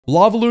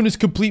Lavaloon is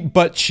complete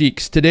butt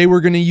cheeks. Today we're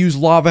going to use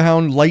Lava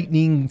Hound,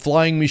 Lightning,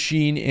 Flying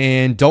Machine,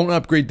 and don't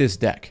upgrade this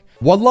deck.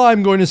 Voila,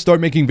 I'm going to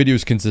start making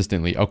videos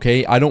consistently,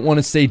 okay? I don't want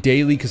to say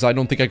daily because I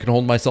don't think I can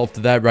hold myself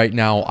to that right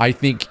now. I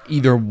think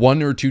either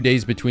 1 or 2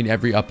 days between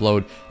every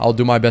upload. I'll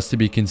do my best to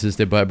be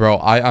consistent, but bro,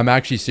 I'm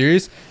actually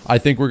serious. I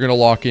think we're going to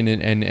lock in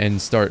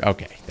and start.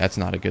 Okay, that's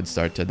not a good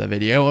start to the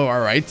video. All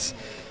right.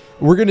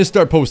 We're going to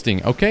start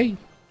posting, okay?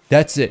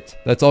 That's it.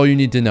 That's all you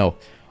need to know.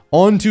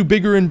 On to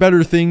bigger and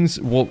better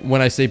things. Well,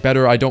 when I say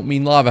better, I don't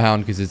mean Lava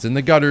Hound because it's in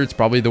the gutter. It's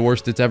probably the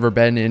worst it's ever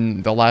been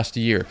in the last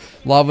year.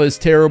 Lava is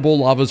terrible.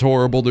 Lava's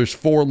horrible. There's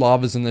 4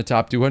 lavas in the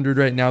top 200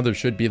 right now. There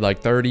should be like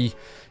 30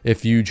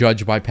 if you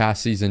judge by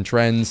past season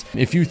trends.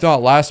 If you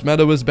thought last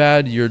meta was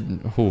bad, you're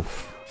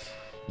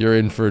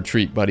in for a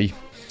treat, buddy.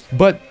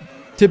 But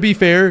to be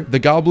fair,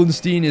 the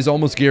Goblinstein is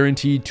almost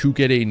guaranteed to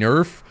get a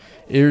nerf.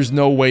 There's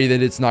no way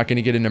that it's not going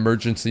to get an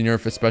emergency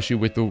nerf, especially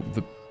with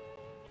the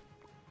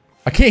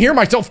I can't hear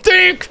myself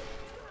think!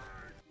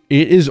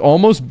 It is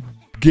almost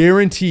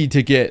guaranteed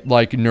to get,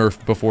 like,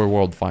 nerfed before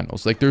World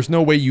Finals. Like, there's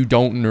no way you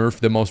don't nerf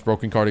the most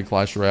broken card in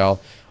Clash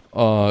Royale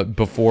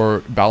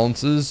before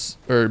balances,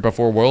 or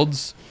before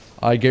Worlds.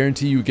 I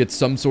guarantee you get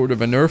some sort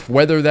of a nerf.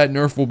 Whether that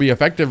nerf will be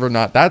effective or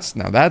not, that's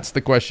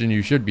the question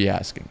you should be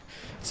asking.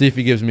 See if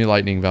he gives me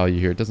lightning value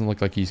here. It doesn't look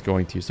like he's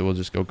going to, so we'll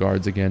just go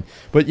guards again.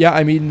 But yeah,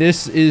 I mean,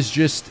 this is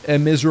just a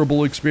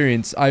miserable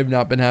experience. I've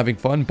not been having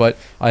fun, but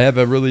I have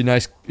a really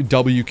nice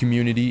W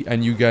community,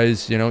 and you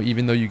guys, you know,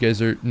 even though you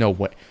guys are... No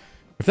way.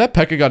 If that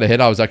P.E.K.K.A got a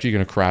hit, I was actually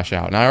going to crash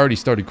out, and I already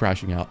started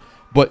crashing out.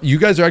 But you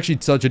guys are actually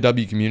such a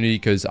W community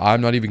because I'm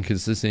not even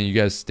consistent. You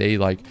guys stay,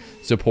 like,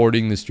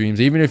 supporting the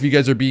streams. Even if you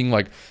guys are being,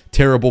 like,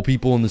 terrible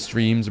people in the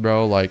streams,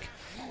 bro, like...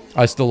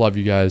 I still love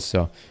you guys,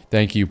 so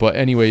thank you. But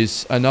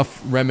anyways,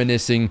 enough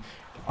reminiscing.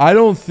 I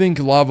don't think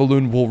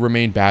Lavaloon will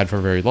remain bad for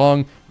very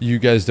long. You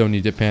guys don't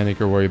need to panic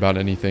or worry about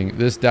anything.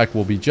 This deck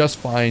will be just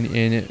fine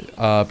in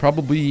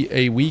probably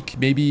a week.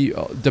 Maybe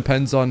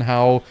depends on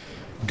how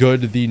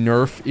good the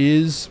nerf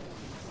is.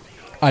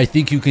 I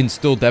think you can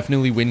still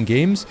definitely win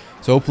games.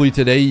 So hopefully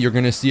today you're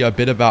going to see a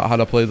bit about how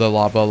to play the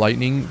Lava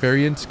Lightning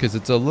variant because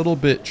it's a little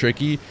bit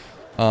tricky.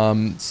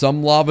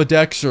 Some lava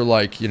decks are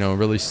like, you know,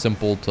 really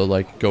simple to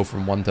like go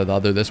from one to the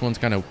other. This one's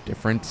kind of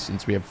different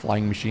since we have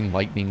Flying Machine,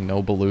 Lightning,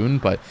 no Balloon.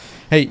 But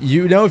hey,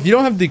 you know, if you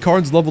don't have the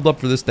cards leveled up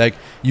for this deck,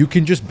 you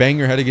can just bang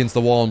your head against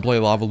the wall and play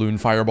Lavaloon,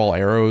 Fireball,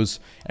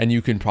 Arrows, and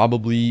you can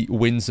probably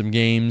win some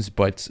games.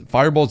 But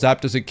Fireball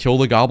Zap doesn't kill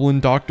the Goblin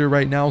Doctor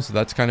right now, so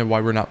that's kind of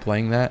why we're not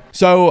playing that.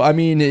 So, I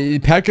mean,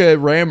 P.E.K.K.A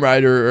Ram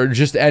Rider, or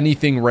just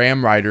anything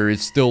Ram Rider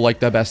is still like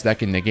the best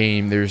deck in the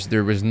game.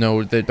 There was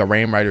no, the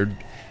Ram Rider...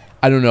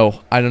 I don't know.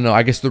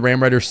 I guess the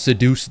Ram Rider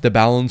seduced the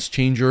balance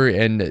changer,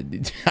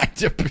 and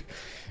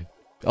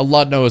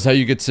Allah knows how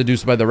you get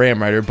seduced by the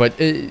Ram Rider, but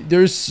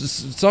there's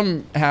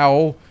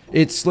somehow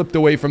it slipped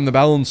away from the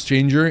balance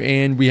changer,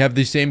 and we have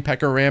the same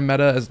P.E.K.K.A Ram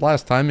meta as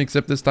last time,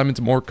 except this time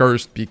it's more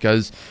cursed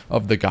because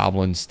of the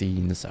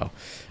Goblinstein. So,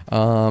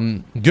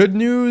 good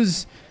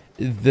news.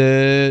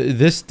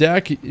 This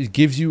deck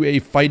gives you a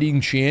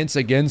fighting chance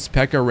against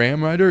P.E.K.K.A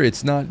Ram Rider.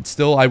 It's not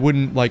still, I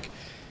wouldn't like...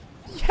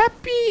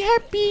 happy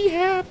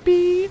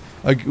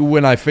like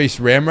when I face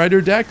Ram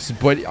Rider decks,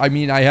 but I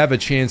mean I have a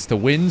chance to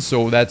win,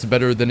 so that's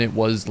better than it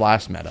was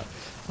last meta.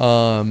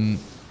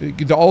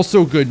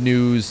 Also good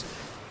news,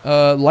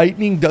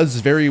 Lightning does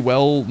very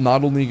well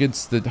not only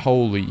against the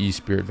holy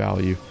E-Spirit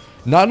value,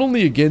 not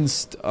only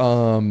against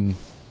Ram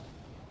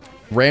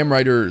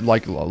Rider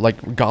like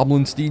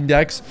Goblinstein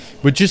decks,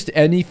 but just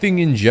anything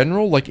in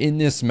general. Like in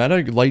this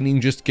meta,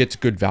 Lightning just gets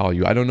good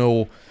value. I don't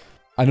know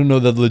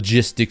the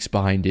logistics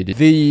behind it.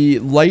 The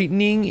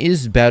Lightning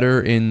is better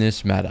in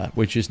this meta,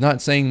 which is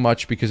not saying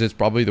much because it's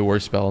probably the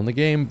worst spell in the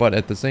game, but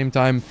at the same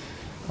time,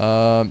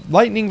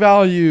 Lightning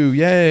value,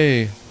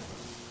 yay!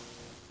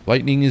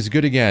 Lightning is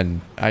good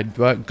again,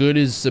 but good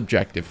is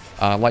subjective.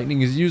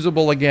 Lightning is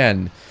usable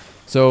again.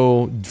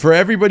 So, for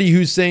everybody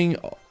who's saying,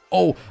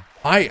 oh,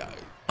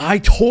 I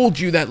told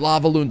you that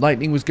Lavaloon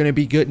Lightning was going to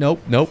be good.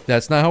 Nope,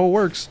 that's not how it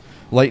works.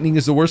 Lightning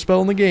is the worst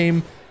spell in the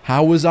game.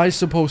 How was I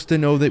supposed to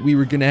know that we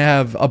were going to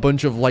have a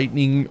bunch of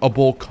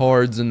lightning-able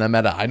cards in the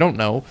meta? I don't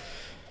know.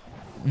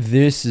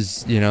 This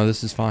is, you know,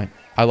 this is fine.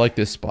 I like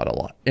this spot a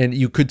lot. And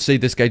you could say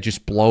this guy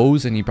just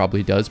blows, and he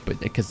probably does, but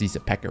because he's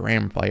a P.E.K.K.A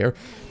Ram player.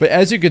 But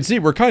as you can see,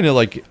 we're kind of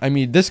like, I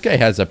mean, this guy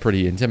has a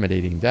pretty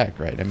intimidating deck,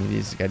 right? I mean,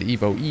 he's got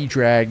Evo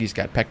E-Drag, he's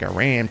got P.E.K.K.A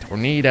Ram,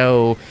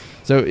 Tornado.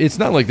 So it's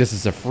not like this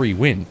is a free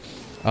win.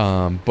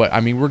 But,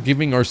 I mean, we're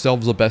giving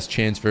ourselves the best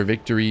chance for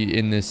victory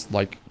in this,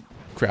 like,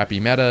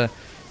 crappy meta.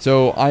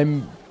 So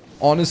I'm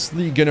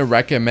honestly going to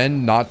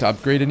recommend not to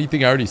upgrade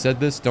anything. I already said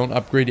this. Don't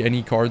upgrade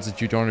any cards that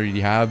you don't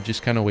already have.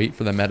 Just kind of wait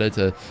for the meta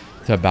to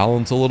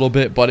balance a little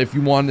bit. But if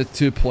you wanted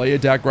to play a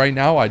deck right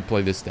now, I'd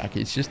play this deck.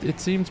 It's just,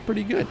 it seems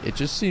pretty good. It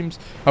just seems...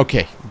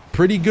 Okay,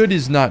 pretty good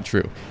is not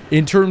true.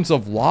 In terms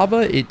of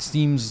lava, it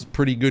seems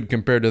pretty good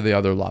compared to the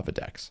other lava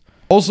decks.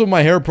 Also,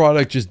 my hair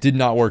product just did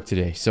not work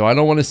today, so I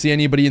don't want to see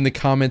anybody in the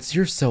comments,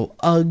 you're so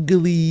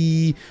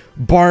ugly,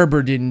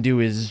 barber didn't do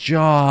his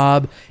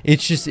job.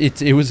 It's just,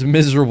 it was a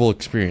miserable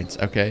experience,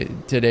 okay,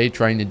 today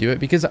trying to do it,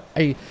 because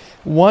I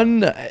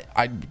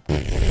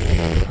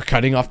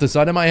cutting off the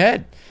side of my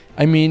head.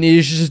 I mean,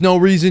 there's just no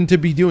reason to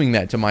be doing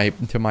that to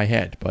my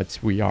head, but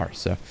we are,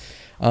 so.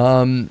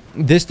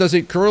 This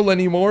doesn't curl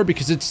anymore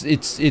because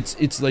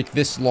it's like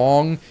this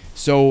long,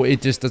 so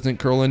it just doesn't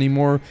curl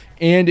anymore.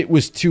 And it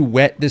was too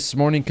wet this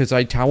morning because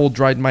I towel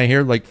dried my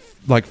hair like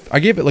I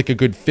gave it like a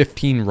good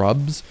 15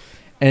 rubs,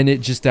 and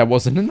that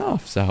wasn't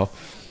enough. So,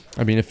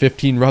 I mean, if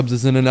 15 rubs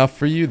isn't enough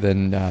for you,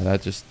 then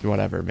that's just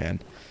whatever, man.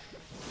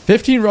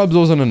 15 rubs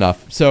wasn't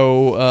enough,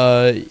 so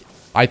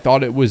I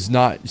thought it was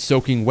not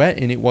soaking wet,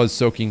 and it was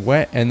soaking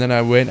wet. And then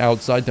I went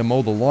outside to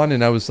mow the lawn,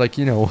 and I was like,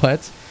 you know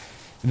what?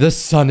 The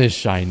sun is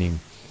shining.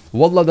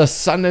 Wallah, the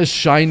sun is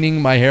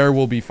shining. My hair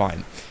will be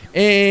fine.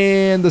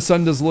 And the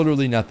sun does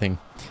literally nothing.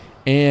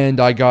 And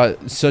I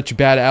got such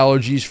bad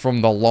allergies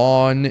from the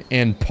lawn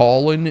and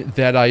pollen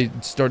that I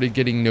started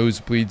getting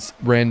nosebleeds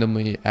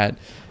randomly at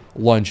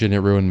lunch, and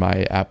it ruined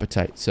my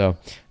appetite. So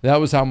that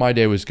was how my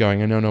day was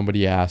going. I know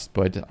nobody asked,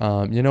 but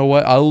you know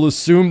what? I'll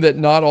assume that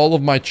not all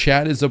of my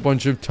chat is a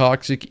bunch of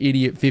toxic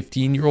idiot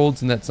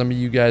 15-year-olds, and that some of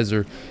you guys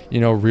are,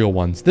 you know, real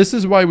ones. This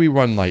is why we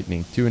run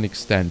Lightning to an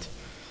extent.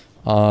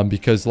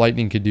 Because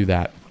lightning could do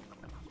that.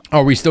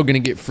 Are we still going to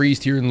get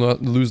freezed here and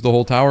lose the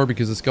whole tower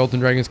because the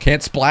skeleton dragons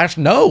can't splash?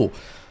 No!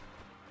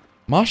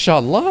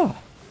 Mashallah.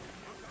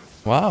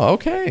 Wow,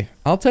 okay.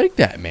 I'll take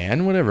that,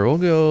 man. Whatever.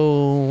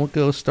 We'll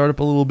go start up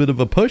a little bit of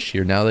a push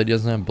here now that he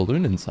doesn't have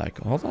Ballooning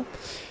Cycle. Hold on.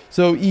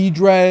 So,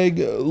 E-Drag,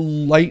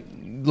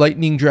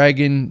 Lightning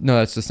Dragon. No,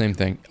 that's the same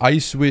thing.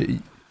 Ice Wiz.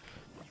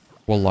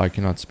 Well, I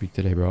cannot speak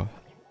today, bro.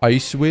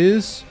 Ice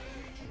Wiz.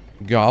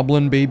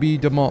 Goblin baby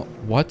demo.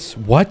 What?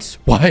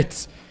 I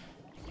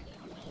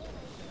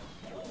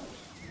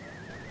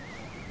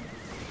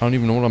don't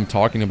even know what I'm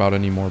talking about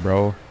anymore,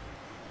 bro.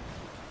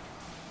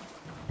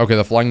 Okay,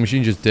 the flying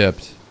machine just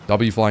dipped.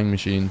 W flying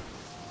machine.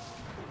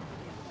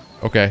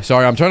 Okay,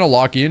 sorry, I'm trying to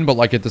lock in, but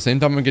like at the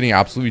same time I'm getting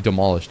absolutely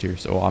demolished here,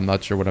 so I'm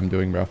not sure what I'm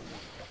doing, bro.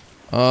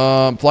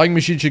 Flying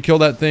machine should kill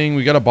that thing.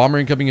 We got a bomber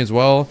incoming as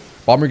well.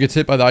 Bomber gets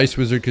hit by the ice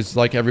wizard because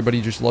like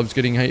everybody just loves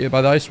getting hit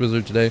by the ice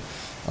wizard today.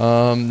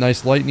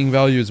 Nice lightning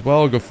value as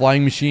well. Go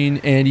flying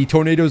machine, and he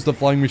tornadoes the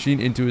flying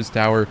machine into his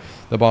tower.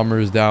 The bomber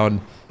is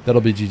down.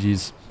 That'll be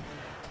GG's.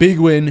 Big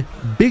win.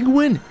 Big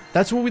win.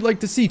 That's what we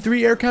like to see.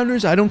 3 air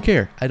counters. I don't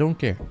care. I don't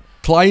care.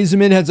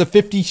 Kleiseman has a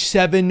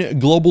 57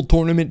 global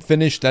tournament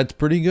finish. That's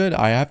pretty good.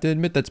 I have to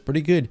admit, that's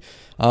pretty good.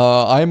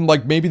 I'm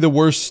like maybe the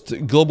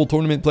worst global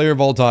tournament player of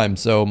all time.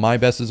 So my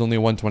best is only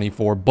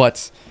 124.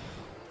 But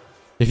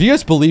if you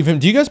guys believe him,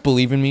 do you guys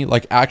believe in me?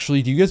 Like,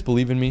 actually, do you guys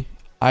believe in me?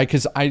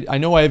 Because I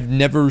know I've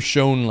never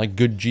shown like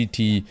good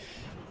GT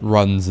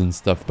runs and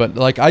stuff, but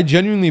like I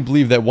genuinely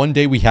believe that one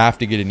day we have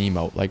to get an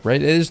emote. Like, right?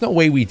 There's no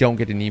way we don't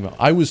get an emote.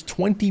 I was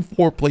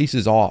 24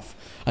 places off.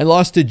 I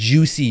lost to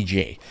Juicy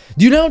J.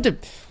 Do you know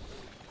what?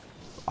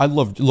 I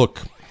love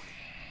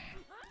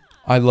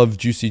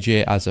Juicy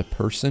J as a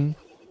person.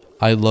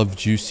 I love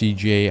Juicy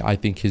J. I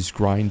think his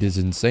grind is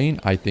insane.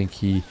 I think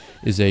he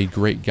is a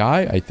great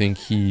guy. I think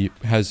he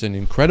has an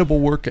incredible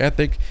work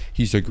ethic.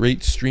 He's a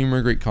great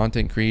streamer, great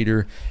content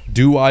creator.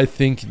 Do I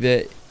think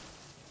that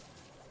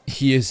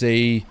he is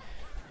a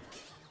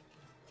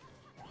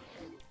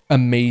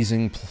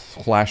amazing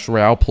Clash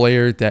Royale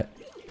player? That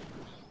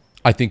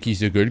I think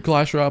he's a good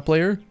Clash Royale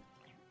player.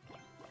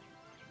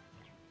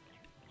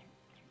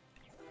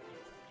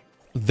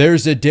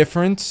 There's a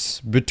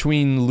difference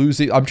between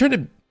losing. I'm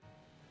trying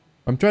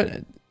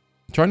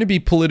to be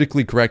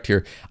politically correct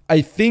here. I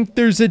think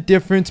there's a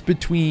difference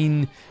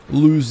between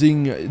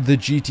losing the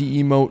GT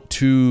emote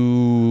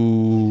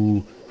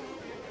to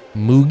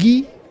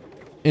Mugi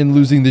and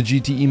losing the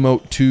GT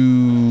emote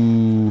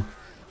to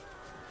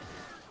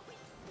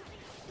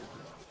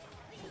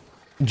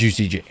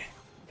Juicy J.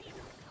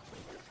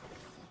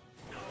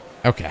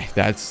 Okay,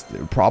 that's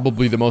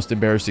probably the most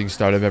embarrassing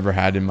start I've ever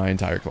had in my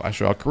entire Clash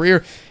Royale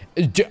career.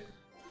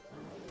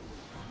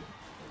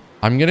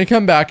 I'm going to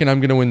come back and I'm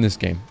going to win this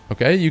game.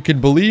 Okay? You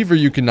can believe or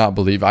you cannot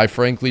believe. I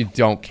frankly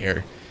don't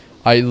care.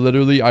 I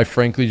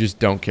frankly just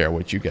don't care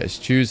what you guys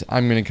choose.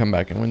 I'm going to come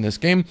back and win this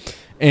game.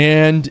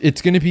 And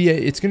it's going to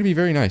be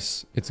very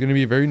nice. It's going to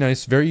be a very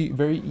nice, very,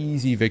 very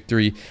easy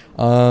victory.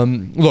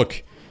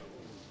 Look,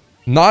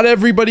 not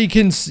everybody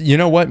can, you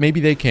know what? Maybe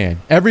they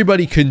can.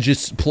 Everybody can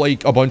just play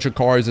a bunch of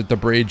cars at the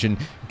bridge and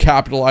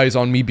capitalize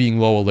on me being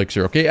low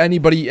elixir, okay?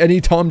 Any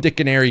Tom, Dick,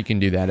 and Harry can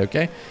do that,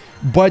 okay?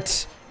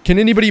 But can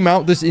anybody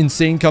mount this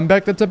insane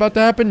comeback that's about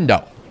to happen?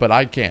 No, but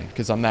I can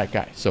because I'm that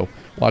guy. So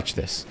watch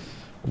this.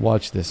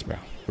 Watch this, bro.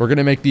 We're going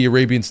to make the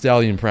Arabian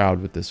Stallion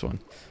proud with this one.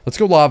 Let's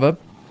go lava.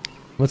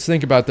 Let's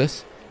think about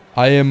this.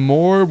 I'm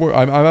a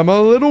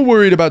little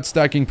worried about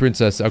stacking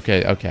Princess.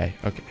 Okay.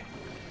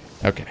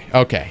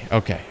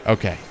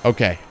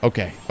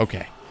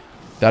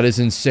 That is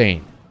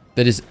insane.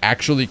 That is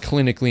actually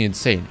clinically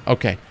insane.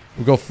 Okay,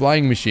 we'll go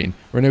Flying Machine.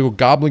 We're gonna go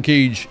Goblin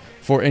Cage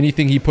for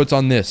anything he puts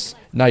on this.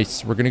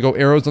 Nice. We're going to go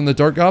arrows on the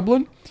Dark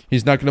Goblin.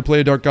 He's not going to play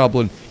a Dark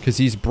Goblin because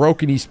he's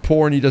broke and he's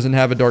poor and he doesn't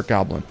have a Dark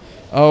Goblin.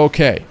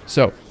 Okay,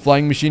 so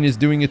Flying Machine is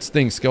doing its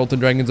thing. Skeleton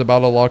Dragon's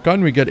about to lock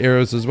on. We got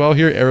arrows as well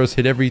here. Arrows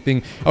hit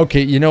everything.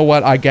 Okay, you know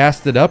what? I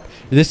gassed it up.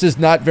 This is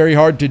not very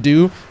hard to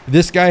do.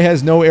 This guy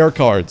has no air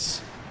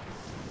cards.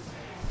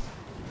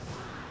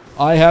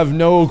 I have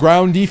no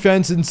ground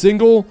defense in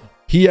single.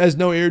 He has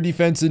no air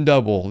defense in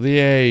double.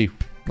 Yay.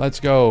 Let's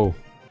go.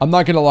 I'm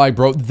not gonna lie,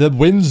 bro. The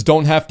wins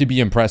don't have to be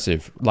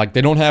impressive. Like,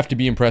 they don't have to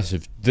be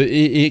impressive.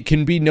 It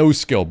can be no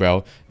skill,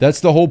 bro.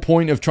 That's the whole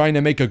point of trying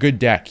to make a good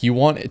deck. You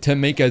want to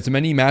make as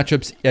many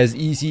matchups as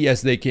easy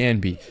as they can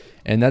be.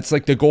 And that's,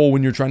 like, the goal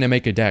when you're trying to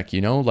make a deck,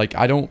 you know? Like,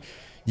 I don't...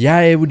 Yeah,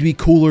 it would be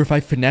cooler if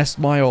I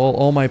finessed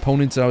all my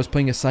opponents and I was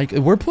playing a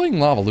cycle. We're playing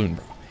Lavaloon,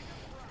 bro.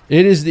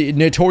 It is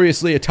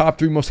notoriously a top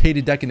 3 most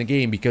hated deck in the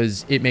game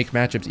because it makes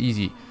matchups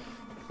easy.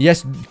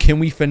 Yes, can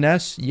we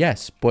finesse?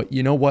 Yes, but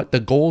you know what?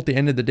 The goal at the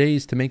end of the day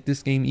is to make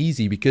this game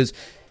easy because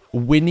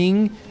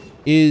winning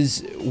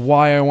is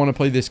why I want to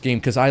play this game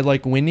because I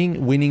like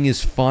winning. Winning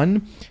is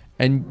fun,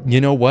 and you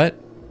know what?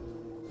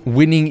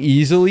 Winning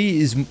easily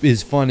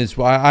is fun as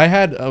well.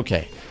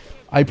 Okay.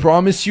 I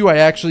promise you I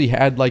actually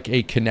had like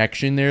a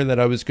connection there that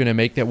I was going to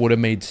make that would have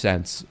made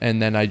sense,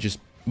 and then I just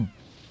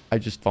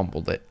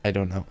fumbled it. I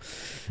don't know.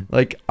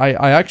 Like,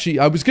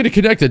 I was going to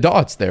connect the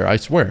dots there. I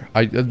swear.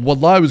 I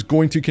was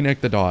going to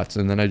connect the dots,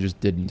 and then I just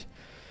didn't.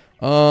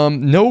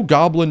 No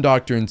Goblin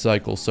Doctor in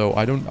cycle, so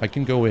I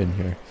can go in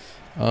here.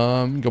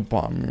 Go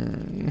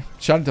bomb.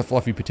 Shout out to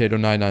Fluffy Potato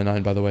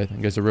 999, by the way. I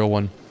think he's a real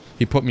one.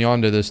 He put me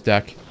onto this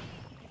deck.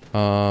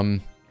 Yeah,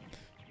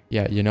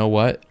 you know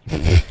what?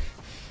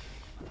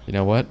 You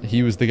know what?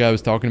 He was the guy I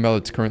was talking about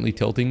that's currently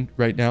tilting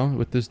right now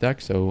with this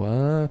deck,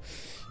 so,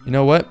 you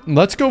know what?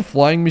 Let's go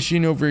Flying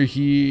Machine over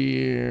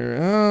here.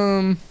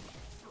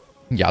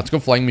 Yeah, let's go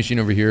Flying Machine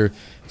over here.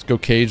 Let's go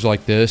Cage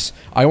like this.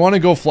 I want to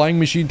go Flying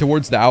Machine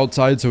towards the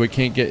outside so it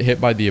can't get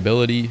hit by the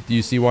ability. Do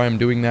you see why I'm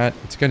doing that?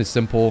 It's kind of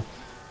simple.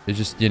 It's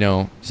just, you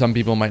know, some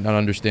people might not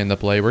understand the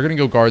play. We're going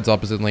to go guards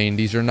opposite lane.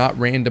 These are not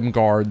random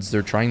guards.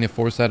 They're trying to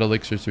force that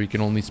elixir so he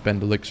can only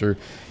spend elixir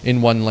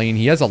in one lane.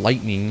 He has a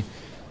lightning,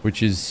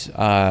 which is,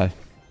 yeah,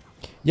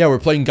 we're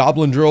playing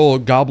Goblin Drill,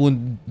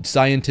 Goblin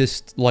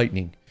Scientist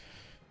Lightning.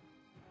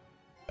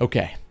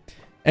 Okay.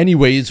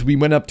 Anyways, we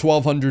went up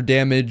 1200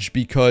 damage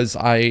because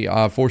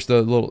I forced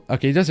a little...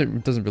 Okay, it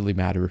doesn't really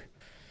matter.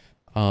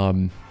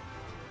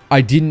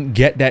 I didn't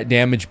get that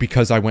damage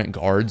because I went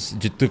guards.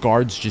 The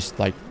guards just,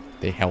 like,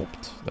 they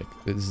helped. Like,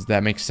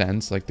 that makes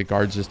sense. Like, the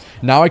guards just...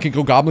 Now I can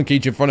go Goblin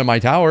Cage in front of my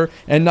tower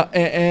and not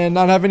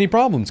have any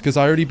problems because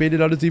I already baited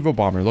out his Evo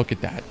Bomber. Look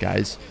at that,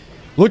 guys.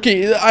 Look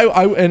at...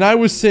 I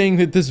was saying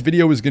that this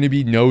video was going to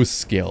be no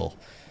skill.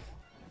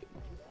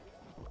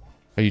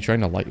 Are you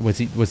trying to light...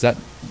 Was that...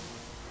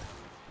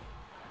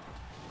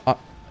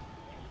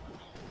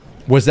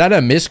 Was that a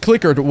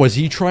misclick, or was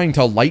he trying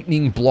to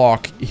lightning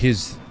block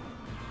his...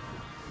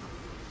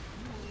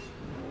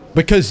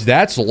 Because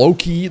that's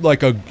low-key,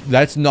 like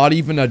that's not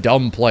even a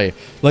dumb play.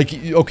 Like,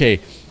 okay,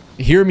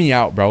 hear me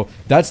out, bro.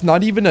 That's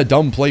not even a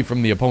dumb play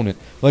from the opponent.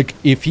 Like,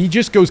 if he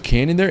just goes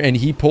cannon there and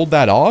he pulled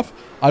that off,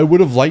 I would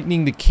have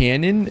lightning the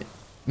cannon.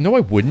 No, I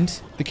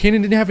wouldn't. The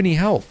cannon didn't have any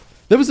health.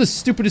 That was the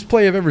stupidest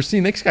play I've ever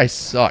seen. This guy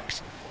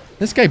sucks.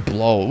 This guy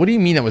blow. What do you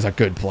mean that was a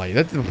good play?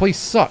 The play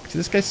sucked.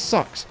 This guy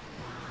sucks.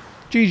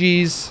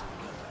 GG's.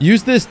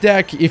 Use this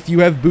deck if you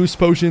have boost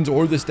potions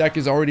or this deck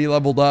is already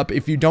leveled up.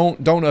 If you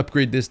don't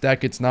upgrade this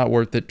deck. It's not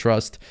worth it,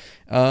 trust.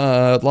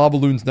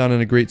 Lavaloon's not in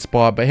a great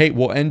spot. But hey,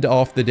 we'll end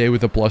off the day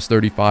with a plus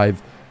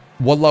 35.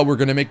 Voila, we're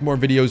going to make more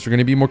videos. We're going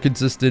to be more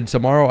consistent.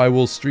 Tomorrow I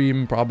will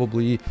stream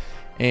probably.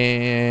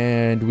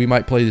 And we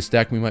might play this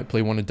deck. We might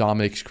play one of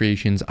Dominic's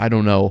creations. I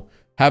don't know.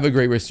 Have a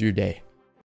great rest of your day.